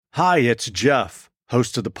Hi, it's Jeff,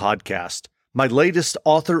 host of the podcast. My latest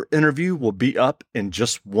author interview will be up in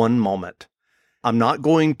just one moment. I'm not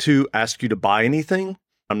going to ask you to buy anything.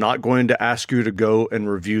 I'm not going to ask you to go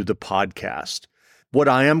and review the podcast. What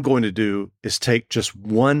I am going to do is take just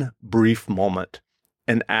one brief moment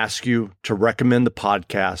and ask you to recommend the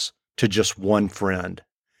podcast to just one friend.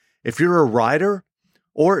 If you're a writer,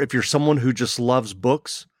 or if you're someone who just loves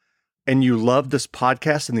books and you love this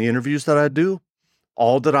podcast and the interviews that I do,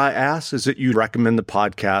 all that I ask is that you recommend the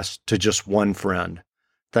podcast to just one friend.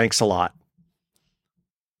 Thanks a lot.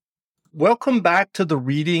 Welcome back to the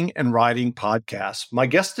Reading and Writing Podcast. My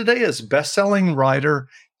guest today is best-selling writer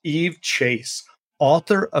Eve Chase,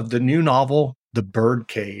 author of the new novel, The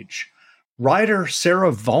Birdcage. Writer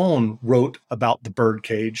Sarah Vaughan wrote about The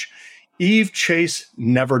Birdcage. Eve Chase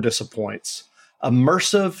never disappoints.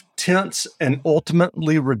 Immersive, tense, and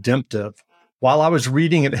ultimately redemptive. While I was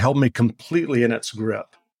reading, it held me completely in its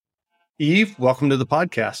grip. Eve, welcome to the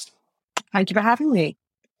podcast. Thank you for having me.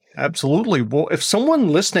 Absolutely. Well, if someone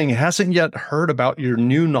listening hasn't yet heard about your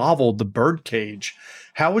new novel, The Birdcage,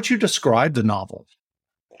 how would you describe the novel?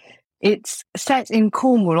 It's set in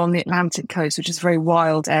Cornwall on the Atlantic coast, which is a very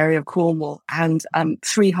wild area of Cornwall. And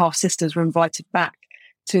three half-sisters were invited back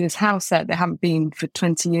to this house that they haven't been for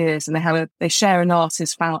 20 years. And they share an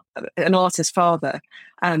artist father.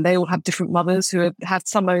 And they all have different mothers who have had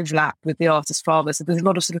some overlap with the artist father. So there's a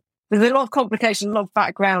lot of complication, a lot of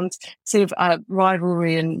background, sort of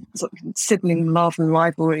rivalry and sort of sibling love and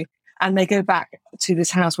rivalry. And they go back to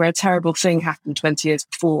this house where a terrible thing happened 20 years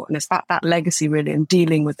before. And it's about that legacy, really, and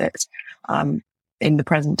dealing with it in the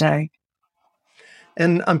present day.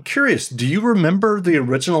 And I'm curious, do you remember the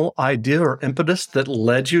original idea or impetus that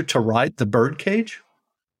led you to write The Birdcage?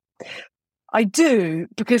 I do,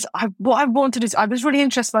 because what I wanted is, I was really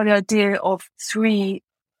interested by the idea of three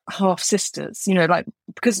half-sisters,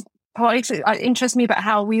 because partly it interests me about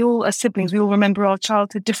how we all, as siblings, we all remember our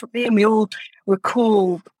childhood differently, and we all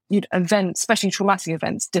recall events, especially traumatic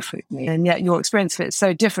events, differently. And yet your experience of it is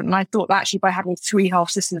so different. And I thought that actually by having three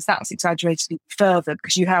half-sisters, that's exaggerated further,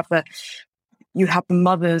 because you have the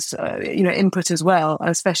mother's, input as well,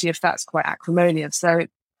 especially if that's quite acrimonious. So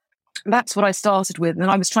that's what I started with. And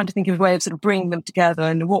I was trying to think of a way of sort of bringing them together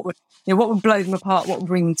and what would blow them apart, what would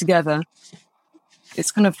bring them together.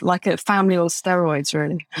 It's kind of like a family on steroids,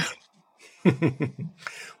 really.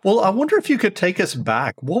 Well, I wonder if you could take us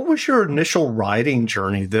back. What was your initial writing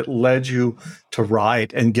journey that led you to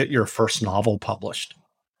write and get your first novel published?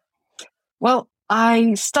 Well,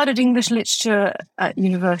 I studied English literature at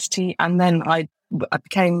university, and then I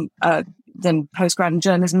became then postgrad in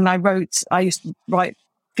journalism. And I used to write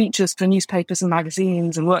features for newspapers and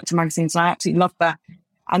magazines and worked in magazines, and I absolutely loved that.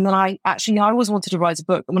 And then I always wanted to write a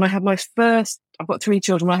book. And when I had I've got three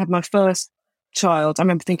children. When I had my first child, I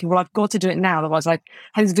remember thinking, well, I've got to do it now. Otherwise, I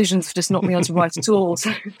had these visions for just not being able to write at all. So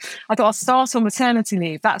I thought I'll start on maternity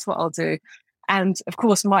leave. That's what I'll do. And of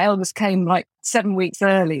course, my eldest came like 7 weeks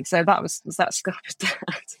early. So that scarred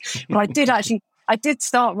that. But I did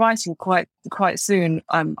start writing quite soon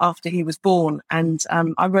after he was born. And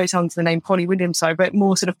I wrote under the name Polly Williams. So I wrote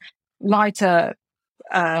more sort of lighter,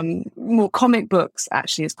 more comic books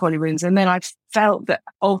actually as Polly Williams. And then I felt that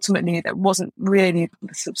ultimately that wasn't really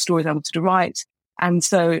the sort of stories I wanted to write. And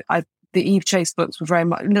so the Eve Chase books were very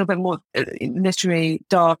much a little bit more literary,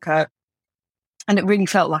 darker. And it really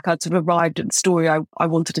felt like I'd sort of arrived at the story I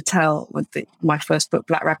wanted to tell with my first book,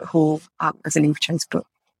 Black Rabbit Hall, as an Eve Chase book.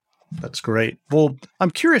 That's great. Well, I'm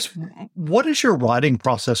curious, what is your writing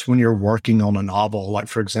process when you're working on a novel? Like,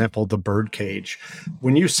 for example, The Birdcage.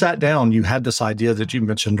 When you sat down, you had this idea that you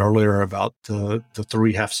mentioned earlier about the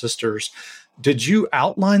three half-sisters. Did you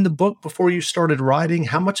outline the book before you started writing?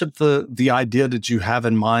 How much of the idea did you have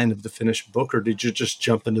in mind of the finished book, or did you just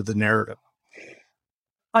jump into the narrative?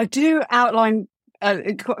 I do outline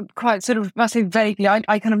quite sort of, I say vaguely.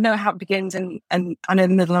 I kind of know how it begins, and I know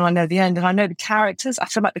the middle and I know the end, and I know the characters. I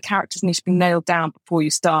feel like the characters need to be nailed down before you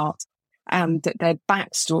start, and that their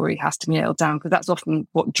backstory has to be nailed down, because that's often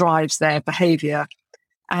what drives their behaviour.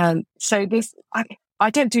 And so I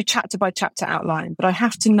don't do chapter by chapter outline, but I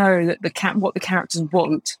have to know that what the characters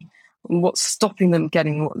want and what's stopping them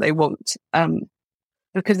getting what they want.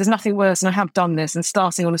 Because there's nothing worse, and I have done this, and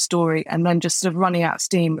starting on a story and then just sort of running out of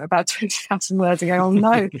steam about 20,000 words and going, oh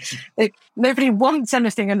no, nobody wants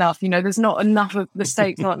anything enough. There's not enough of the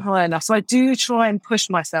stakes aren't high enough. So I do try and push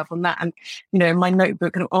myself on that. And, in my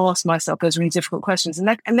notebook, and ask myself those really difficult questions.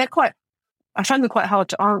 And they're quite, I find them quite hard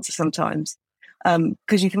to answer sometimes.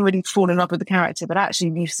 Because you can really fall in love with the character, but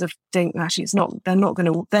actually you sort of think, actually, they're not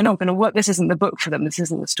going to work. This isn't the book for them. This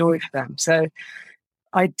isn't the story for them. So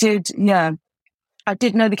I did, I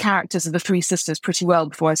did know the characters of the three sisters pretty well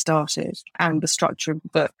before I started and the structure of the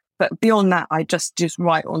book. But beyond that, I just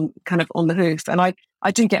write on kind of on the hoof. And I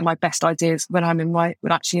do get my best ideas when I'm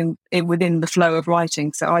within the flow of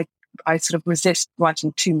writing. So I sort of resist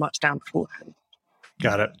writing too much down beforehand.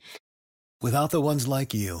 Got it. Without the ones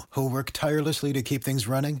like you, who work tirelessly to keep things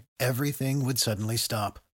running, everything would suddenly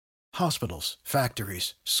stop. Hospitals,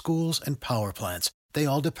 factories, schools, and power plants, they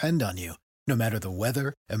all depend on you. No matter the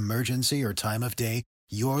weather, emergency, or time of day,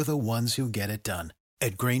 you're the ones who get it done.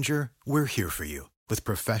 At Grainger, we're here for you with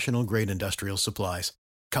professional-grade industrial supplies.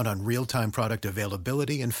 Count on real-time product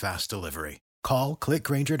availability and fast delivery. Call,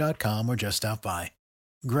 clickgrainger.com, or just stop by.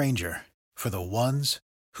 Grainger, for the ones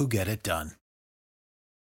who get it done.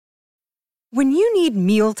 When you need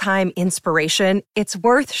mealtime inspiration, it's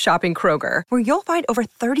worth shopping Kroger, where you'll find over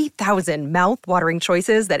 30,000 mouth-watering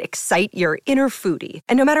choices that excite your inner foodie.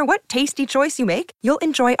 And no matter what tasty choice you make, you'll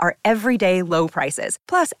enjoy our everyday low prices,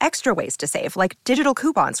 plus extra ways to save, like digital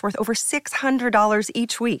coupons worth over $600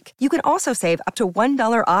 each week. You can also save up to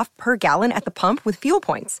 $1 off per gallon at the pump with fuel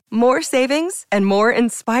points. More savings and more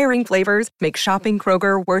inspiring flavors make shopping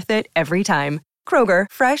Kroger worth it every time. Kroger,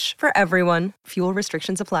 fresh for everyone. Fuel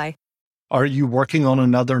restrictions apply. Are you working on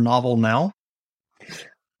another novel now?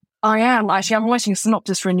 I am. Actually, I'm writing a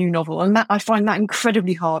synopsis for a new novel, and I find that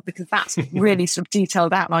incredibly hard because that's really sort of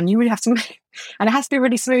detailed outline. You really have to, and it has to be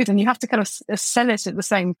really smooth, and you have to kind of sell it at the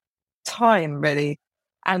same time, really.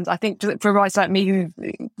 And I think for a writer like me,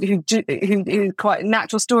 who quite a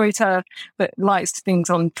natural storyteller, but likes things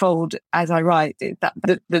unfold as I write,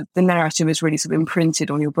 that the narrative is really sort of imprinted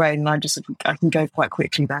on your brain, and I can go quite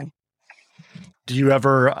quickly then. Do you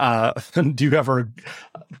ever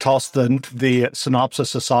toss the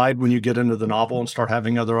synopsis aside when you get into the novel and start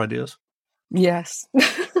having other ideas? Yes.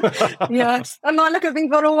 Yes. And I look at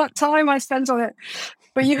things, all that time I spent on it.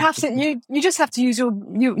 But you have to, you just have to use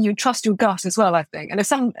you trust your gut as well, I think. And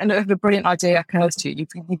if a brilliant idea occurs to you,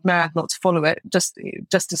 you may have not to follow it, just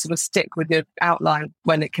to sort of stick with your outline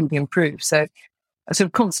when it can be improved. So I'm sort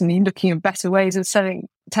of constantly looking at better ways of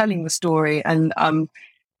telling the story. And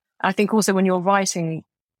I think also when you're writing,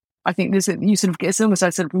 I think it's almost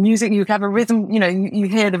like sort of music. You have a rhythm, you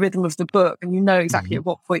hear the rhythm of the book and you know exactly at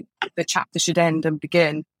what point the chapter should end and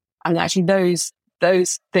begin. And actually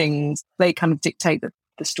those things, they kind of dictate the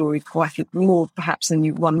story quite more perhaps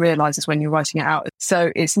than one realizes when you're writing it out.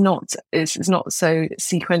 So it's not so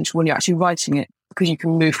sequential when you're actually writing it because you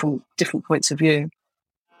can move from different points of view.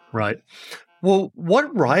 Right. Well,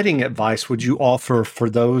 what writing advice would you offer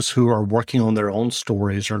for those who are working on their own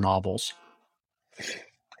stories or novels?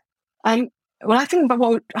 Well, I think about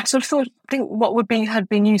what would have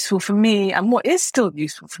been useful for me, and what is still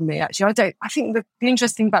useful for me. Actually, I think the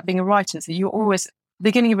interesting thing about being a writer is that you're always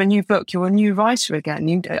beginning of a new book. You're a new writer again.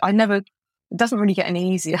 It doesn't really get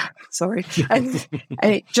any easier. Sorry, and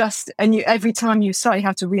every time you start, you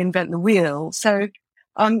have to reinvent the wheel. So,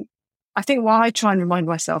 I think what I try and remind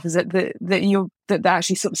myself is that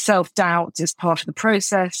actually sort of self-doubt is part of the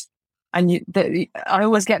process. And I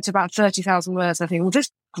always get to about 30,000 words. I think, well, this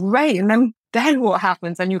is great. And then what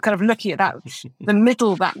happens? And you're kind of looking at that,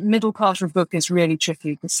 that middle part of the book is really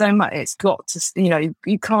tricky because so much, it's got to,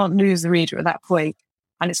 you can't lose the reader at that point,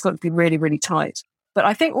 and it's got to be really, really tight. But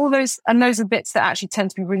I think those are bits that actually tend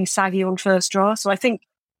to be really saggy on first draft. So I think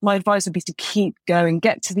my advice would be to keep going,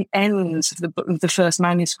 get to the ends of the first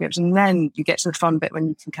manuscript, and then you get to the fun bit when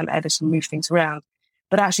you can kind of edit and move things around.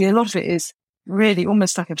 But actually, a lot of it is really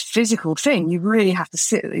almost like a physical thing. You really have to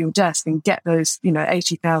sit at your desk and get those,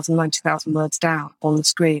 80,000, 90,000 words down on the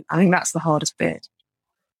screen. I think that's the hardest bit.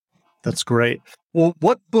 That's great. Well,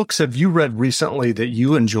 what books have you read recently that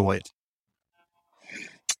you enjoyed?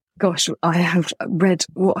 Gosh, I have read,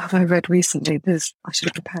 what have I read recently? I should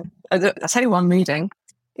have prepared. I'll tell you what I'm reading.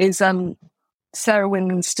 Is Sarah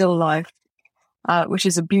Winman's Still Life, which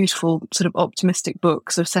is a beautiful sort of optimistic book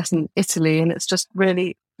sort of set in Italy, and it's just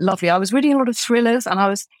really lovely. I was reading a lot of thrillers, and I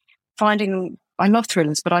was finding I love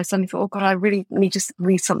thrillers, but I suddenly thought, oh God, I really need to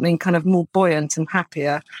read something kind of more buoyant and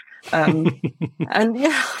happier. And yeah,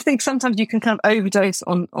 I think sometimes you can kind of overdose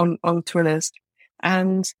on thrillers.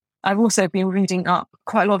 And I've also been reading up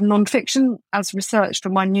quite a lot of nonfiction as research for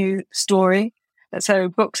my new story. So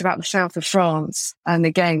books about the south of France, and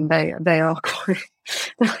again, they are quite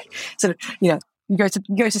sort of, you go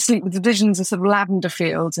to sleep with the visions of sort of lavender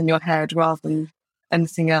fields in your head rather than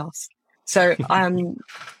anything else. So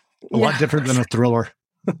a lot different than a thriller.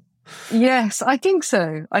 Yes, I think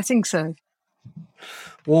so.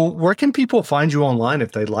 Well, where can people find you online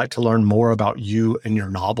if they'd like to learn more about you and your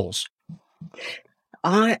novels?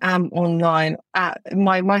 I am online at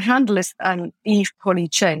my handle is Eve Polly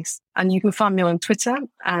Chase, and you can find me on Twitter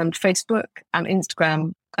and Facebook and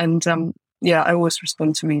Instagram. And I always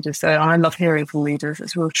respond to readers. So I love hearing from readers.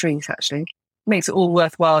 It's a real treat, actually. Makes it all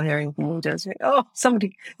worthwhile hearing from readers. Oh,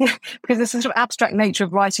 somebody, because there's a sort of abstract nature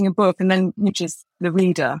of writing a book, and then which is the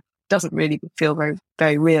reader doesn't really feel very,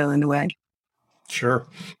 very real in a way. Sure.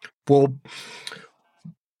 Well,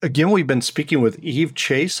 again, we've been speaking with Eve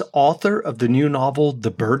Chase, author of the new novel,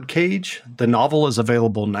 The Birdcage. The novel is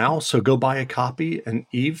available now, so go buy a copy. And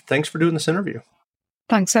Eve, thanks for doing this interview.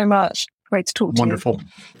 Thanks so much. Great to talk to you. Wonderful.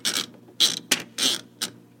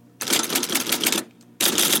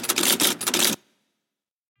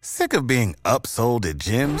 Sick of being upsold at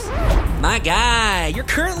gyms? My guy, you're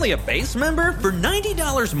currently a base member? For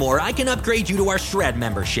 $90 more, I can upgrade you to our Shred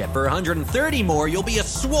membership. For $130 more, you'll be a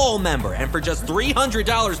Swole member. And for just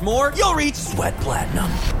 $300 more, you'll reach Sweat Platinum.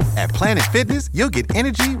 At Planet Fitness, you'll get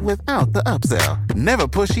energy without the upsell. Never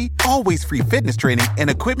pushy, always free fitness training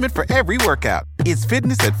and equipment for every workout. It's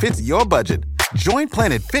fitness that fits your budget. Join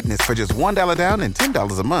Planet Fitness for just $1 down and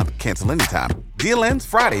 $10 a month. Cancel anytime. Deal ends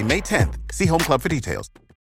Friday, May 10th. See Home Club for details.